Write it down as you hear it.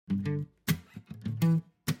Hi,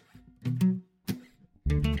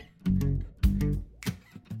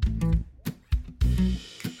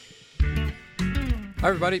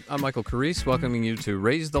 everybody. I'm Michael Carisse, welcoming you to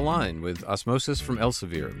Raise the Line with Osmosis from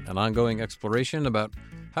Elsevier, an ongoing exploration about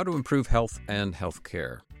how to improve health and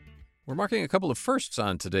healthcare. We're marking a couple of firsts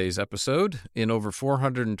on today's episode. In over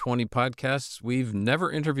 420 podcasts, we've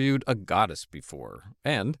never interviewed a goddess before,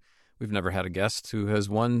 and we've never had a guest who has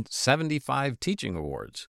won 75 teaching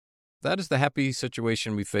awards. That is the happy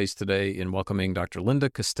situation we face today in welcoming Dr. Linda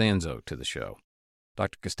Costanzo to the show.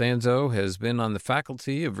 Dr. Costanzo has been on the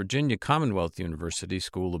faculty of Virginia Commonwealth University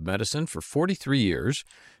School of Medicine for 43 years,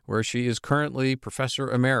 where she is currently Professor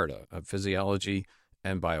Emerita of Physiology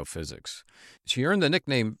and Biophysics. She earned the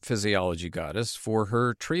nickname Physiology Goddess for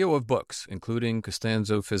her trio of books, including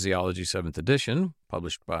Costanzo Physiology 7th edition,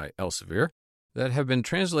 published by Elsevier, that have been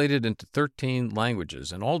translated into 13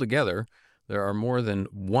 languages, and altogether, there are more than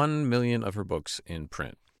 1 million of her books in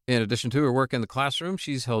print. In addition to her work in the classroom,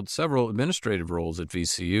 she's held several administrative roles at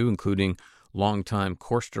VCU, including longtime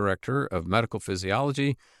course director of medical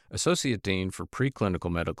physiology, associate dean for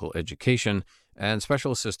preclinical medical education, and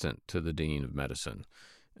special assistant to the dean of medicine.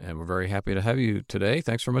 And we're very happy to have you today.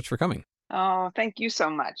 Thanks so much for coming. Oh, thank you so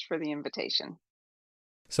much for the invitation.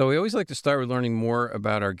 So we always like to start with learning more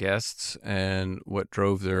about our guests and what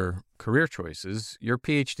drove their career choices. Your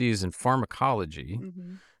PhD is in pharmacology.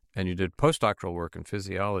 Mm-hmm. And you did postdoctoral work in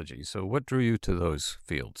physiology. So what drew you to those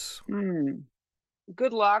fields?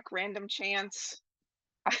 Good luck, random chance.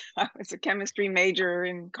 I was a chemistry major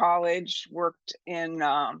in college, worked in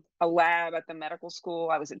a lab at the medical school.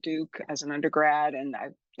 I was at Duke as an undergrad, and I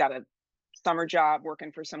got a summer job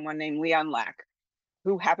working for someone named Leon Lack,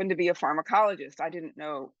 who happened to be a pharmacologist. I didn't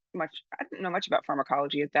know much about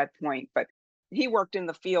pharmacology at that point, but he worked in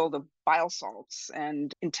the field of bile salts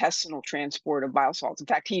and intestinal transport of bile salts. In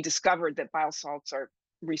fact, he discovered that bile salts are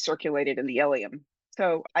recirculated in the ileum.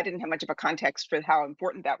 So I didn't have much of a context for how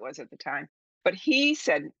important that was at the time. But he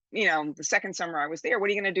said, the second summer I was there, what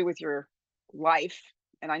are you going to do with your life?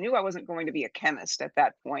 And I knew I wasn't going to be a chemist at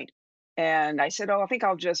that point. And I said, I think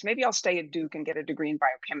maybe I'll stay at Duke and get a degree in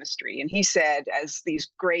biochemistry. And he said, as these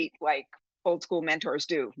great, old school mentors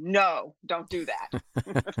do, no, don't do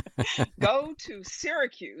that. Go to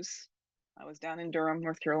Syracuse. I was down in Durham,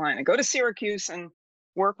 North Carolina. Go to Syracuse and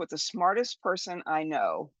work with the smartest person I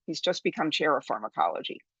know. He's just become chair of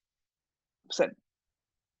pharmacology. Said,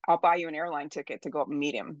 I'll buy you an airline ticket to go up and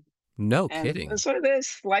meet him. No kidding. And sort of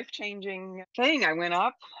this life-changing thing. I went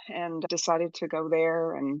up and decided to go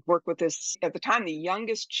there and work with this, at the time, the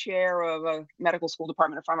youngest chair of a medical school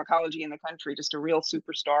department of pharmacology in the country, just a real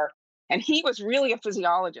superstar. And he was really a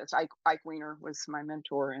physiologist. Ike Weiner was my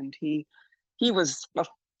mentor, and he was a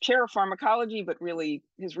chair of pharmacology, but really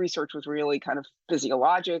his research was really kind of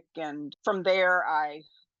physiologic. And from there,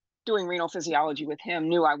 doing renal physiology with him,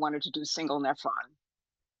 knew I wanted to do single nephron,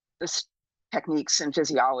 this techniques in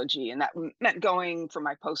physiology, and that meant going for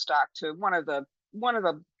my postdoc to one of the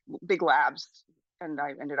big labs, and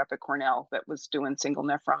I ended up at Cornell that was doing single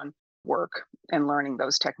nephron work and learning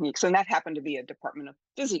those techniques. And that happened to be a department of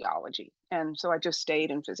physiology. And so I just stayed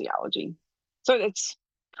in physiology. So it's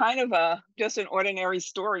kind of just an ordinary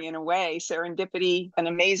story in a way, serendipity, an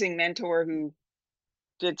amazing mentor who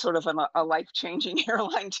did sort of a life-changing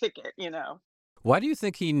airline ticket, Why do you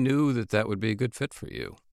think he knew that would be a good fit for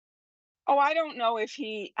you? Oh, I don't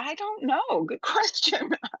know. Good question.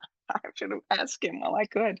 I should have asked him while I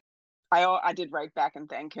could. I did write back and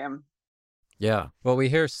thank him. Yeah. Well, we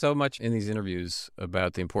hear so much in these interviews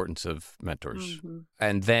about the importance of mentors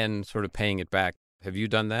and then sort of paying it back. Have you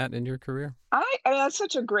done that in your career? That's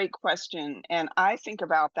such a great question. And I think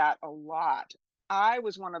about that a lot. I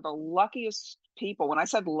was one of the luckiest people. When I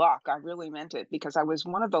said luck, I really meant it, because I was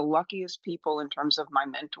one of the luckiest people in terms of my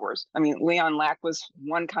mentors. I mean, Leon Lack was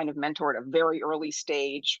one kind of mentor at a very early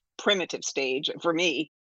stage, primitive stage for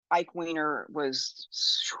me. Ike Weiner was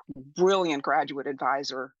a brilliant graduate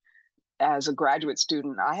advisor. As a graduate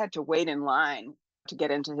student, I had to wait in line to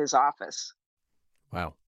get into his office.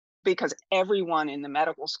 Wow. Because everyone in the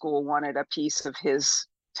medical school wanted a piece of his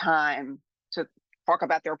time to talk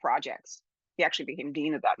about their projects. He actually became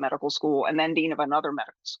dean of that medical school and then dean of another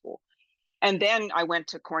medical school. And then I went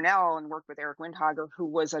to Cornell and worked with Eric Windhager, who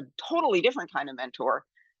was a totally different kind of mentor,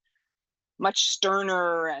 much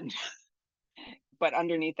sterner, but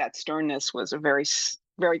underneath that sternness was a very,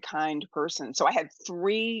 very kind person. So I had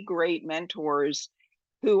three great mentors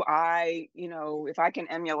who if I can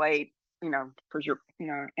emulate, for your,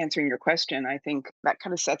 answering your question, I think that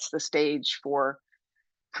kind of sets the stage for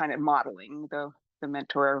kind of modeling the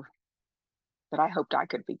mentor that I hoped I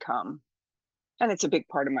could become. And it's a big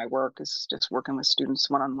part of my work is just working with students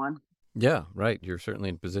one-on-one. Yeah, right. You're certainly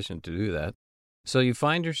in a position to do that. So you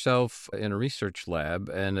find yourself in a research lab,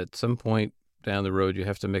 and at some point down the road, you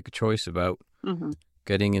have to make a choice about Mm-hmm.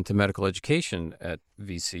 getting into medical education at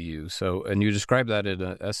VCU. So, and you describe that in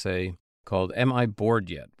an essay called Am I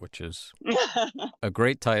Bored Yet?, which is a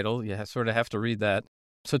great title. You sort of have to read that.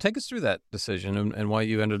 So take us through that decision and why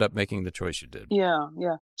you ended up making the choice you did. Yeah,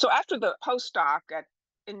 yeah. So after the postdoc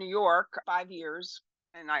in New York, 5 years,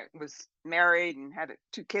 and I was married and had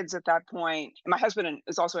 2 kids at that point. My husband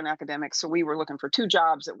is also an academic, so we were looking for 2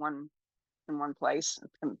 jobs in one place,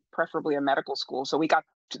 and preferably a medical school. So we got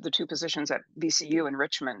to the 2 positions at VCU in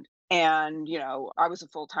Richmond. And, I was a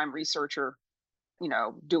full-time researcher,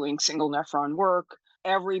 doing single nephron work.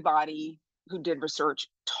 Everybody who did research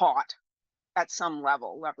taught at some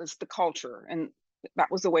level. That was the culture. And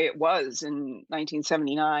that was the way it was in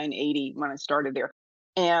 1979, 80 when I started there.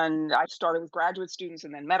 And I started with graduate students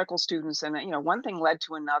and then medical students. And, one thing led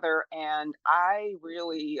to another. And I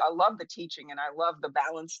love the teaching and I love the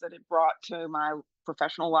balance that it brought to my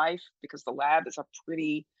professional life, because the lab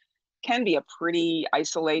can be a pretty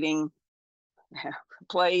isolating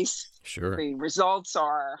place. Sure. The results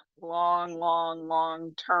are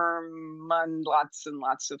long term, and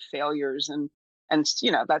lots of failures. And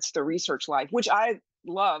that's the research life, which I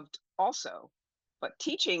loved also. But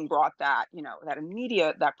teaching brought that, that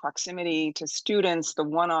immediate, that proximity to students, the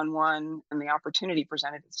one-on-one, and the opportunity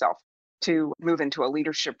presented itself to move into a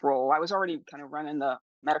leadership role. I was already kind of running the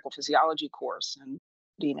medical physiology course, and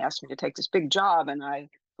Dean asked me to take this big job, and I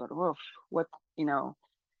thought, oh,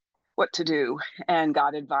 what to do, and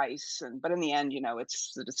got advice. But in the end,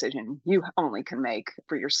 it's the decision you only can make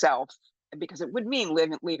for yourself, because it would mean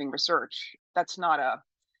leaving research. That's not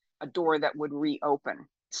a door that would reopen.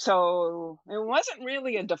 So it wasn't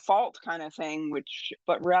really a default kind of thing,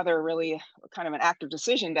 but rather really kind of an active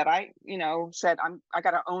decision that I, said, I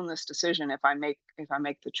got to own this decision if I make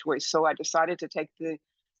the choice. So I decided to take the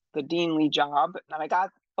deanly job, and I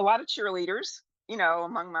got a lot of cheerleaders,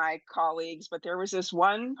 among my colleagues, but there was this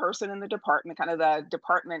one person in the department, kind of the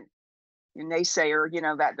department naysayer,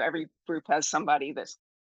 that every group has somebody that's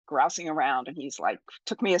grousing around, and he's like,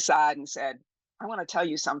 took me aside and said, I want to tell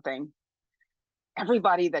you something.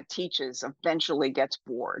 Everybody that teaches eventually gets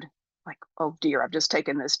bored. Like, oh dear, I've just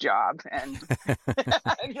taken this job, and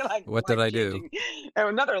you're like, what did I do? Oh,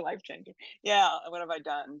 another life changer. Yeah, what have I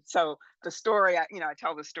done? So the story, I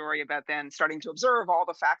tell the story about then starting to observe all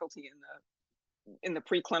the faculty in the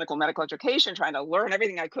preclinical medical education, trying to learn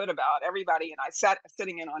everything I could about everybody. And I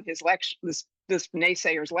sitting in on his lecture, this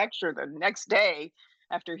naysayer's lecture the next day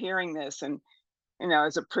after hearing this, and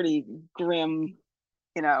it's a pretty grim.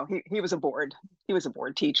 He was a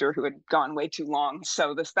bored teacher who had gone way too long.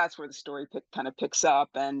 So that's where the story kind of picks up,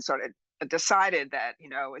 and sort of decided that,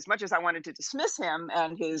 as much as I wanted to dismiss him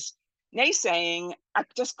and his naysaying, I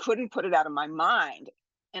just couldn't put it out of my mind.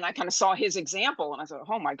 And I kind of saw his example, and I thought,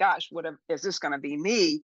 oh my gosh, is this going to be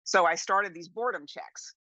me? So I started these boredom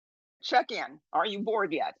checks. Check in. Are you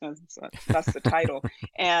bored yet? So that's the title.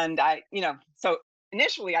 And so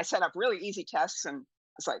initially I set up really easy tests, and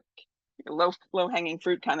it's like low hanging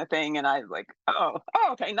fruit kind of thing. And I was like,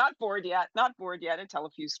 okay, not bored yet, and tell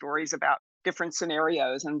a few stories about different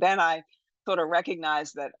scenarios. And then I sort of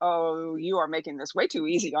recognized that, you are making this way too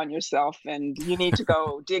easy on yourself, and you need to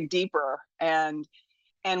go dig deeper.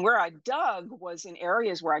 And where I dug was in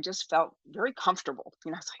areas where I just felt very comfortable. I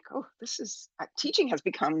was like, teaching has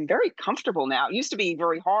become very comfortable now. It used to be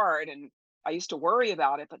very hard, and I used to worry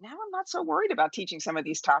about it, but now I'm not so worried about teaching some of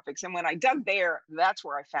these topics. And when I dug there, that's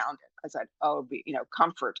where I found it. I said,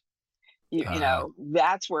 comfort.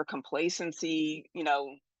 That's where complacency,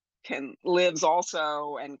 lives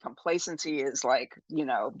also. And complacency is like,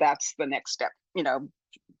 that's the next step,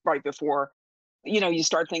 right before, you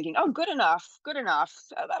start thinking, good enough,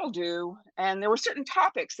 that'll do. And there were certain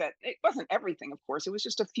topics that it wasn't everything, of course. It was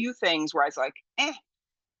just a few things where I was like,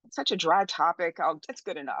 it's such a dry topic. It's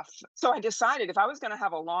good enough. So I decided if I was going to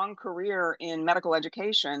have a long career in medical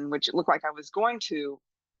education, which it looked like I was going to,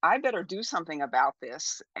 I better do something about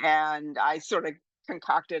this. And I sort of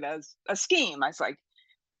concocted as a scheme. I was like,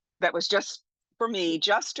 that was just for me,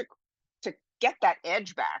 just to get that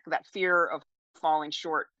edge back, that fear of falling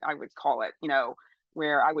short, I would call it,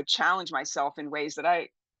 where I would challenge myself in ways that I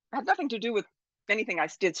had nothing to do with anything I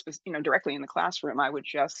did, directly in the classroom. I would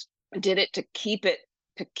just did it to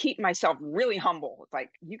keep myself really humble. It's like,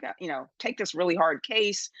 you got, take this really hard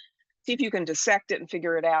case, see if you can dissect it and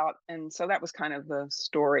figure it out. And so that was kind of the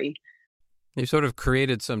story. You sort of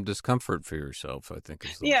created some discomfort for yourself, I think.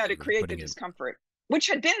 To create the discomfort. which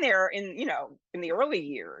had been there in the early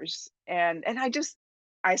years. And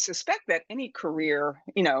I suspect that any career,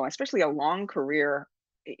 especially a long career,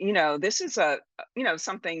 this is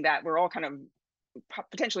something that we're all kind of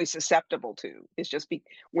potentially susceptible to. Is just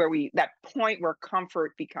where that point where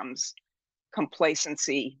comfort becomes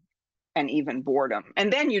complacency and even boredom.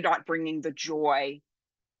 And then you're not bringing the joy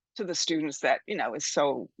to the students that, is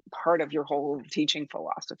so part of your whole teaching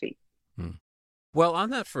philosophy. Hmm. Well, on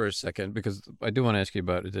that for a second, because I do want to ask you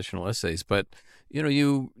about additional essays, but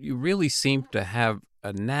you really seem to have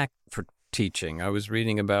a knack for teaching. I was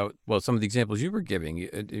reading about, well, some of the examples you were giving.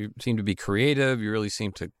 You seem to be creative. You really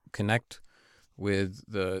seem to connect with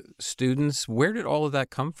the students. Where did all of that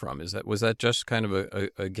come from? Was that just kind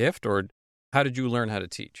of a gift, or how did you learn how to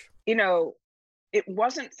teach? It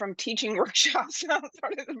wasn't from teaching workshops sort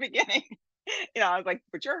of at the beginning. I was like,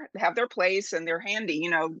 but have their place and they're handy,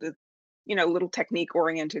 the little technique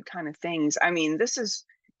oriented kind of things. I mean, this is,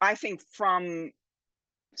 I think, from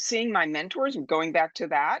seeing my mentors and going back to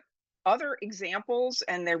that, other examples,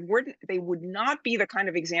 and they would not be the kind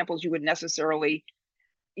of examples you would necessarily,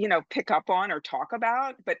 pick up on or talk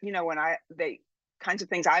about. But, they kinds of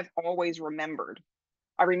things I've always remembered.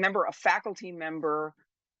 I remember a faculty member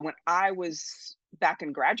when I was back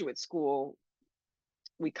in graduate school.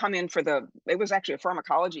 We come in it was actually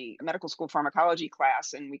a medical school pharmacology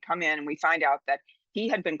class. And we come in and we find out that he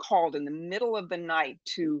had been called in the middle of the night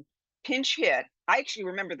to pinch hit. I actually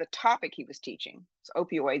remember the topic he was teaching. It's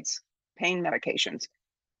opioids, pain medications.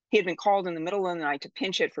 He had been called in the middle of the night to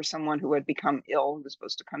pinch hit for someone who had become ill, who was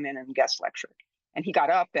supposed to come in and guest lecture. And he got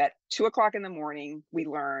up at 2:00 in the morning. We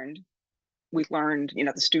learned,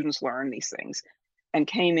 the students learned these things, and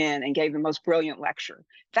came in and gave the most brilliant lecture.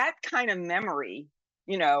 That kind of memory,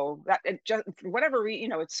 that it just, for whatever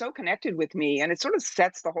reason, it's so connected with me, and it sort of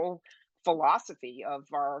sets the whole philosophy of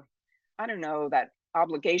our, I don't know, that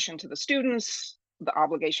obligation to the students, the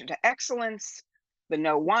obligation to excellence, the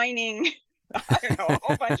no whining, I don't know, a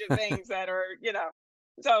whole bunch of things that are,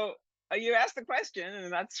 so you asked the question,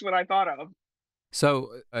 and that's what I thought of. So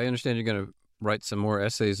I understand you're going to write some more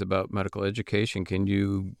essays about medical education. Can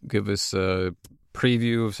you give us a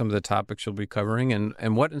preview of some of the topics you'll be covering,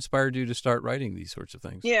 and what inspired you to start writing these sorts of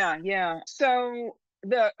things? Yeah. So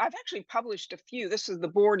I've actually published a few.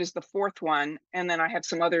 The board is the fourth one, and then I have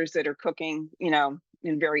some others that are cooking,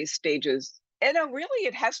 in various stages. And really,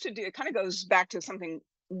 it kind of goes back to something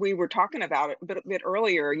we were talking about a bit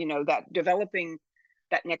earlier. That developing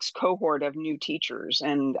that next cohort of new teachers,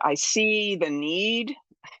 and I see the need.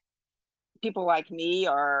 People like me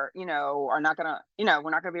are not gonna, we're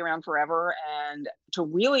not gonna be around forever, and to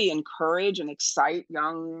really encourage and excite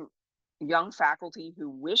young faculty who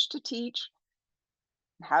wish to teach,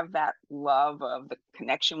 have that love of the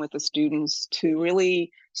connection with the students, to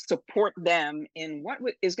really support them in what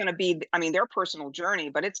is going to be, their personal journey,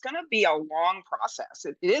 but it's going to be a long process.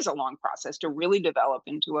 It is a long process to really develop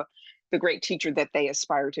into the great teacher that they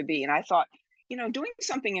aspire to be. And I thought, doing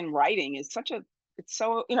something in writing is it's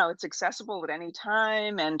so, it's accessible at any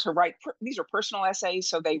time. And to write, these are personal essays,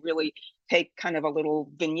 so they really take kind of a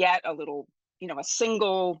little vignette, a little, a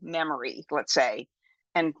single memory, let's say,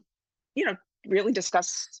 and, really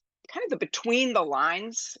discuss kind of the between the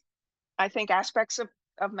lines, I think, aspects of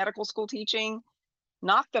medical school teaching,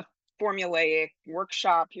 not the formulaic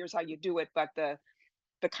workshop, here's how you do it, but the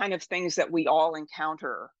kind of things that we all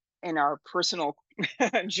encounter in our personal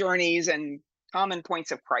journeys and common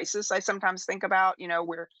points of crisis. I sometimes think about,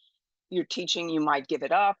 where you're teaching, you might give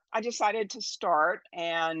it up. I decided to start,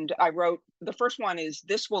 and I wrote, the first one is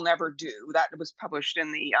This Will Never Do. That was published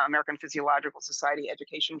in the American Physiological Society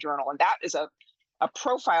Education Journal. And that is a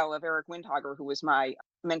profile of Eric Windhager, who was my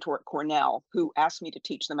mentor at Cornell, who asked me to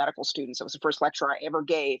teach the medical students. It was the first lecture I ever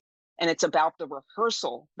gave. And it's about the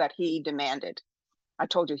rehearsal that he demanded. I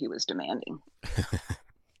told you he was demanding.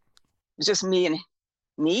 It's just me and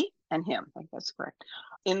him. I think that's correct.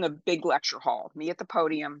 In the big lecture hall, me at the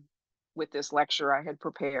podium with this lecture I had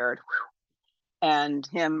prepared, and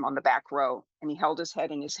him on the back row, and he held his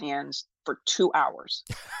head in his hands for 2 hours.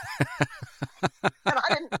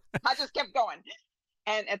 And I just kept going.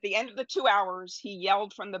 And at the end of the 2 hours, he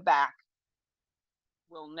yelled from the back,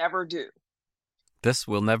 "Will never do." This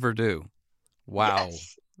will never do. Wow.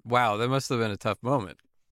 Yes. Wow, that must have been a tough moment.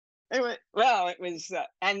 It was,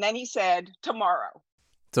 and then he said, "Tomorrow."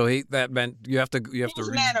 So that meant you have to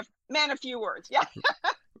man of few words. Yeah.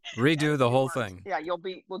 redo the whole thing. Yeah,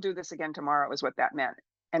 we'll do this again tomorrow is what that meant.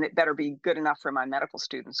 And it better be good enough for my medical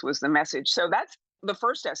students was the message. So that's the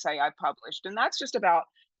first essay I published. And that's just about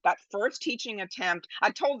that first teaching attempt.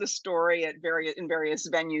 I told this story in various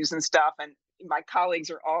venues and stuff. And my colleagues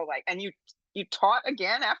are all like, and you taught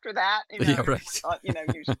again after that, Yeah, right.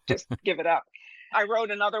 you should just give it up. I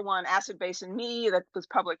wrote another one, Acid Base and Me, that was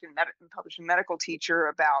published in Medical Teacher,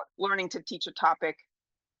 about learning to teach a topic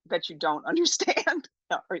that you don't understand,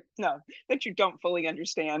 that you don't fully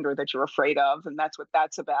understand or that you're afraid of. And that's what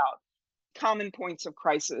that's about. Common points of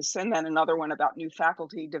crisis. And then another one about new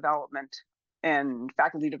faculty development and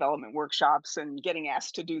faculty development workshops and getting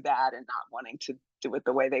asked to do that and not wanting to do it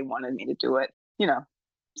the way they wanted me to do it,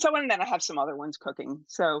 So, and then I have some other ones cooking.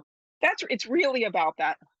 So it's really about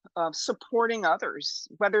that, supporting others,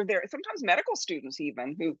 whether they're sometimes medical students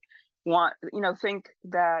even who think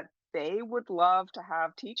that they would love to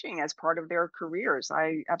have teaching as part of their careers.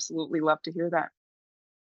 I absolutely love to hear that.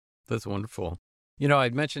 That's wonderful.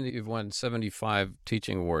 I'd mentioned that you've won 75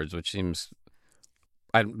 teaching awards, which seems,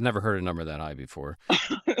 I've never heard a number that high before.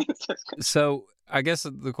 So I guess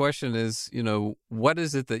the question is, what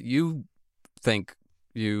is it that you think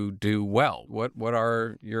you do well? What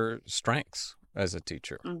are your strengths as a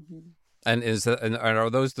teacher? Mm-hmm. And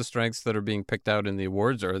are those the strengths that are being picked out in the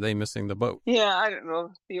awards, or are they missing the boat? Yeah, I don't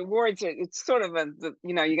know. The awards, it's sort of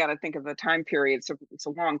you got to think of the time period. So it's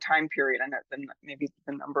a long time period, and then maybe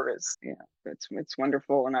the number is, it's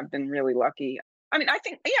wonderful, and I've been really lucky. I mean, I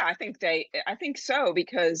think so,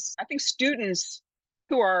 because I think students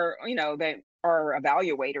who are, they are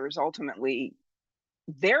evaluators ultimately,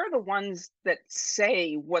 they're the ones that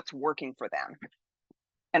say what's working for them,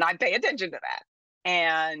 and I pay attention to that.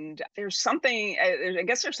 And there's something, I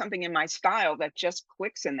guess there's something in my style that just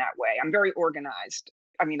clicks in that way. I'm very organized.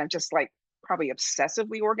 I mean, I'm just like probably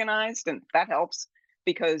obsessively organized, and that helps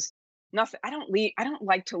because I don't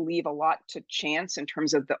like to leave a lot to chance in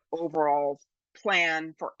terms of the overall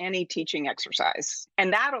plan for any teaching exercise.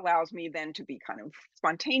 And that allows me then to be kind of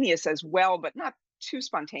spontaneous as well, but not too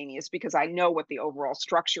spontaneous, because I know what the overall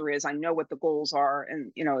structure is. I know what the goals are.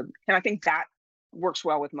 And, and I think that works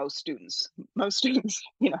well with most students. Most students,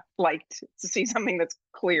 like to see something that's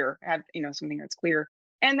clear, something that's clear.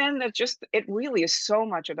 And then it really is so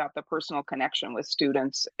much about the personal connection with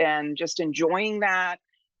students and just enjoying that,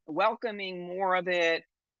 welcoming more of it.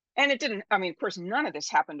 And of course, none of this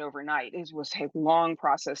happened overnight. It was a long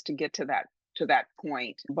process to get to that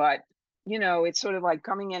point. But, it's sort of like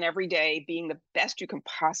coming in every day, being the best you can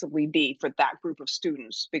possibly be for that group of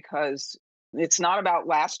students, because it's not about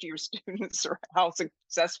last year's students or how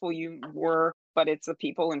successful you were, but it's the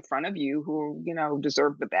people in front of you who,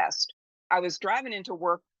 deserve the best. I was driving into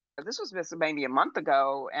work. This was maybe a month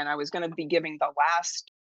ago, and I was going to be giving the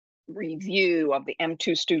last review of the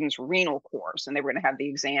M2 students' renal course, and they were going to have the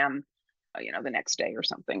exam, the next day or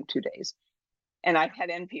something, 2 days. And I had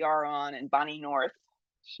NPR on, and Bonnie North,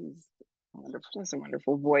 she's a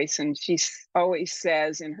wonderful voice, and she always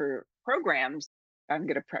says in her programs, I'm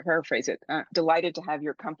going to paraphrase it, delighted to have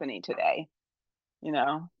your company today,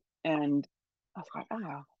 and I thought,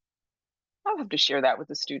 oh, I'll have to share that with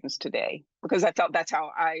the students today, because I felt that's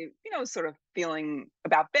how I, was sort of feeling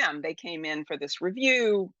about them. They came in for this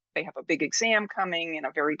review. They have a big exam coming in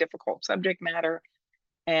a very difficult subject matter.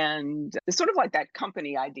 And it's sort of like that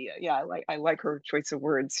company idea. Yeah, I like her choice of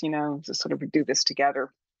words, to sort of do this together.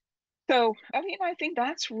 So, I think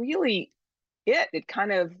that's really it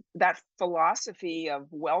kind of, that philosophy of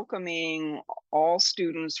welcoming all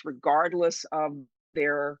students regardless of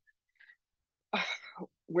their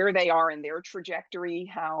where they are in their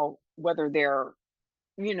trajectory, whether they're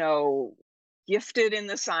gifted in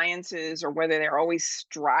the sciences or whether they're always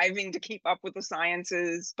striving to keep up with the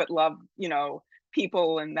sciences but love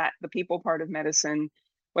people, and that the people part of medicine,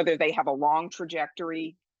 whether they have a long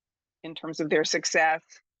trajectory in terms of their success.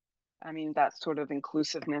 That sort of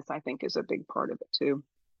inclusiveness, I think, is a big part of it too.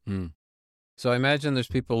 So I imagine there's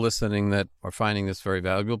people listening that are finding this very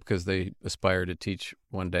valuable because they aspire to teach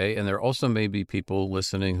one day. And there also may be people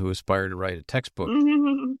listening who aspire to write a textbook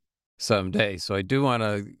someday. So I do want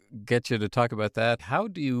to get you to talk about that. How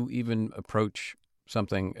do you even approach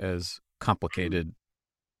something as complicated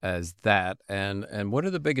as that? And what are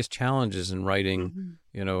the biggest challenges in writing,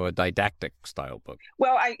 a didactic style book?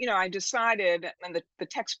 Well, I decided, and the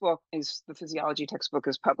textbook the physiology textbook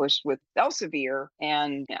is published with Elsevier,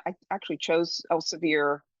 and I actually chose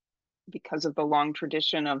Elsevier because of the long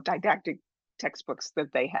tradition of didactic textbooks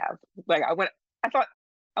that they have. Like I thought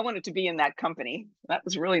I wanted to be in that company. That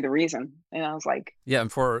was really the reason. And I was like, yeah.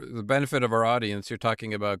 And for the benefit of our audience, you're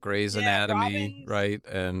talking about Gray's Anatomy, Robbins, right?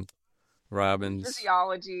 And Robbins.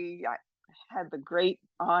 Physiology. I had the great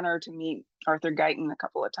honor to meet Arthur Guyton a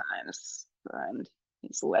couple of times, and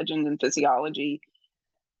he's a legend in physiology.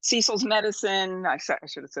 Cecil's Medicine. I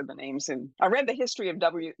should have said the names. And I read the history of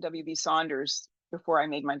W.B. Saunders before I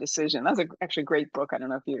made my decision. That was actually a great book. I don't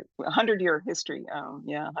know if you, 100-year history. Oh,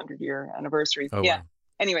 yeah, 100-year anniversary. Oh, Yeah. wow.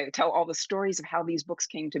 Anyway, to tell all the stories of how these books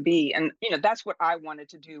came to be. And, that's what I wanted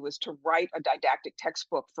to do, was to write a didactic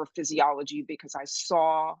textbook for physiology, because I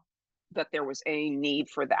saw that there was a need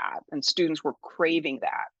for that and students were craving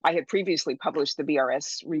that. I had previously published the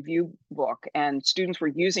BRS review book, and students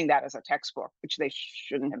were using that as a textbook, which they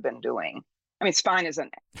shouldn't have been doing. I mean, it's fine as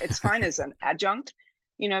an adjunct,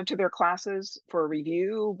 to their classes for a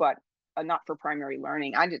review, but not for primary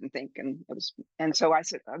learning. I didn't think, and so I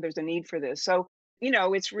said, oh, there's a need for this. So,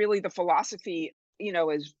 it's really the philosophy,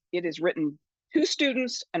 is it is written to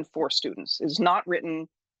students and for students. It's not written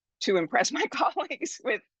to impress my colleagues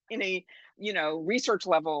with any, research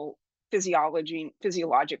level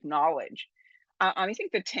physiologic knowledge. I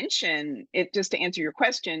think the tension, just to answer your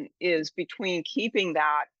question, is between keeping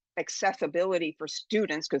that accessibility for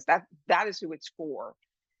students, because that is who it's for,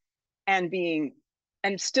 and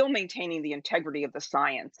still maintaining the integrity of the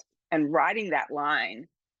science and riding that line.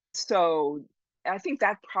 So I think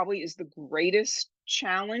that probably is the greatest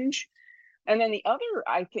challenge. And then the other,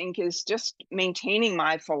 I think, is just maintaining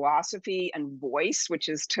my philosophy and voice, which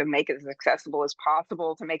is to make it as accessible as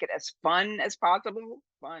possible, to make it as fun as possible.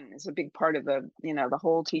 Fun is a big part of the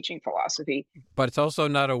whole teaching philosophy. But it's also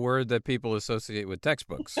not a word that people associate with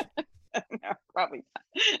textbooks. No, probably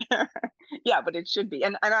not. Yeah, but it should be.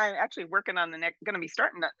 And I'm actually working on going to be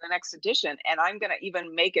starting the next edition, and I'm going to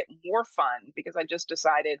even make it more fun, because I just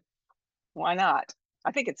decided, why not?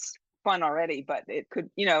 I think it's fun already, but it could,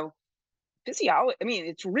 physiology, I mean,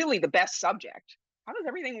 it's really the best subject. How does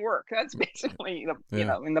everything work? That's basically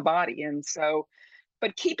in the body. And so,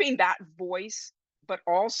 but keeping that voice, but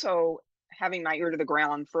also having my ear to the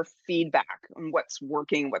ground for feedback on what's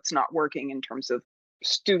working, what's not working in terms of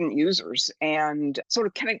student users, and sort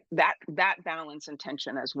of kind of that balance and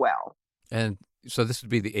tension as well. And so this would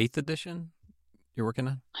be the 8th edition you're working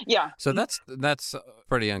on? Yeah. So that's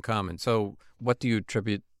pretty uncommon. So what do you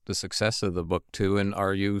attribute the success of the book to, and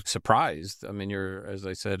are you surprised? I mean, you're, as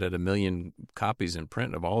I said, at 1 million copies in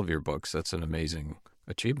print of all of your books. That's an amazing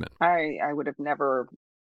achievement. I would have never,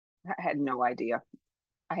 I had no idea.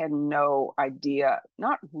 I had no idea,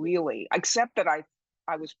 not really, except that I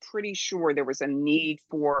was pretty sure there was a need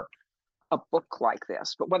for a book like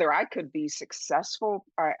this. But whether I could be successful,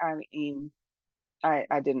 I mean, I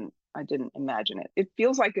didn't imagine it. It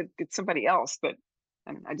feels like it's somebody else, but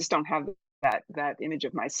I just don't have that image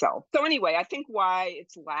of myself. So anyway, I think why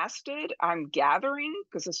it's lasted, I'm gathering,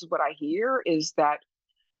 because this is what I hear, is that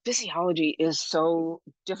physiology is so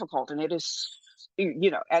difficult, and it is,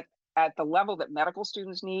 at the level that medical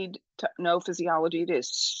students need to know physiology, it is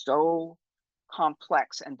so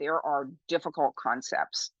complex, and there are difficult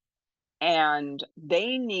concepts, and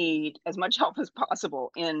they need as much help as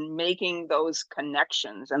possible in making those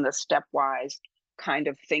connections and the stepwise kind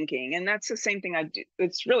of thinking. And that's the same thing I do.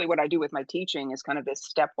 It's really what I do with my teaching, is kind of this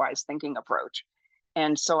stepwise thinking approach.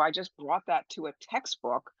 And so I just brought that to a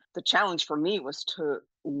textbook. The challenge for me was to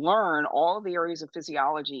learn all the areas of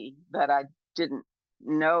physiology that I didn't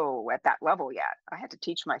know at that level yet. I had to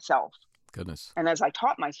teach myself. Goodness. And as I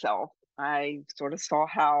taught myself, I sort of saw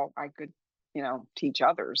how I could, teach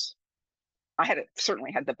others. I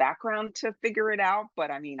certainly had the background to figure it out,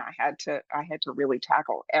 but I mean, I had to really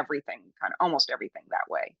tackle everything, kind of almost everything that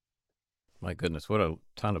way. My goodness, what a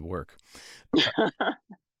ton of work.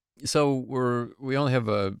 So we only have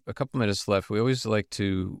a couple minutes left. We always like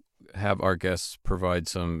to have our guests provide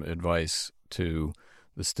some advice to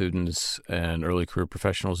the students and early career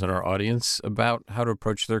professionals in our audience about how to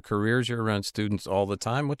approach their careers. You're around students all the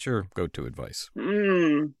time. What's your go-to advice?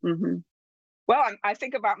 Mm-hmm. Well, I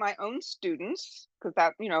think about my own students, because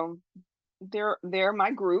that, they're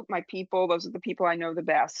my group, my people. Those are the people I know the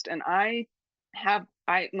best. And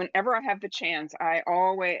whenever I have the chance, I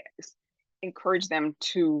always encourage them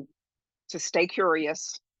to stay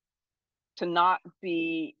curious, to not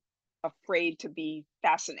be afraid to be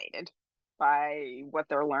fascinated by what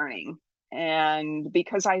they're learning. And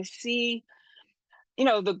because I see,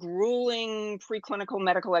 the grueling preclinical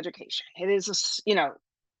medical education, it is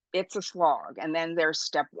it's a slog. And then there's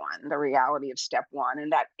step one, the reality of step one,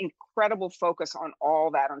 and that incredible focus on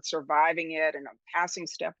all that, on surviving it and on passing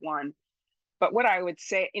step one. But what I would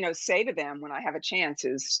say to them when I have a chance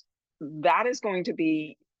is that is going to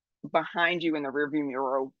be behind you in the rearview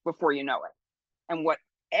mirror before you know it. And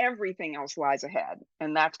everything else lies ahead.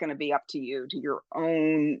 And that's going to be up to you, to your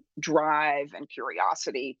own drive and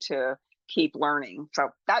curiosity to keep learning. So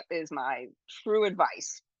that is my true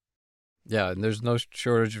advice. Yeah, and there's no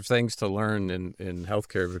shortage of things to learn in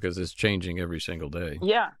healthcare, because it's changing every single day.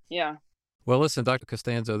 Yeah. Well, listen, Dr.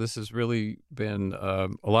 Costanzo, this has really been a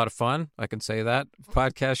lot of fun. I can say that.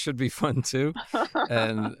 Podcast should be fun, too,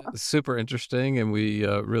 and super interesting, and we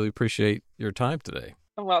really appreciate your time today.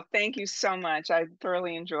 Well, thank you so much. I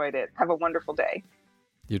thoroughly enjoyed it. Have a wonderful day.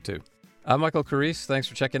 You too. I'm Michael Carisse. Thanks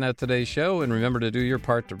for checking out today's show, and remember to do your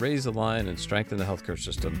part to raise the line and strengthen the healthcare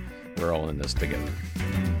system. We're all in this together.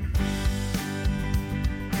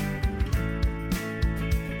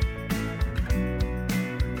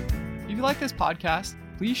 If you like this podcast,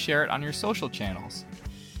 please share it on your social channels.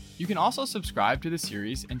 You can also subscribe to the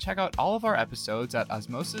series and check out all of our episodes at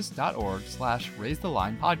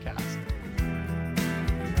osmosis.org/raisethelines podcast.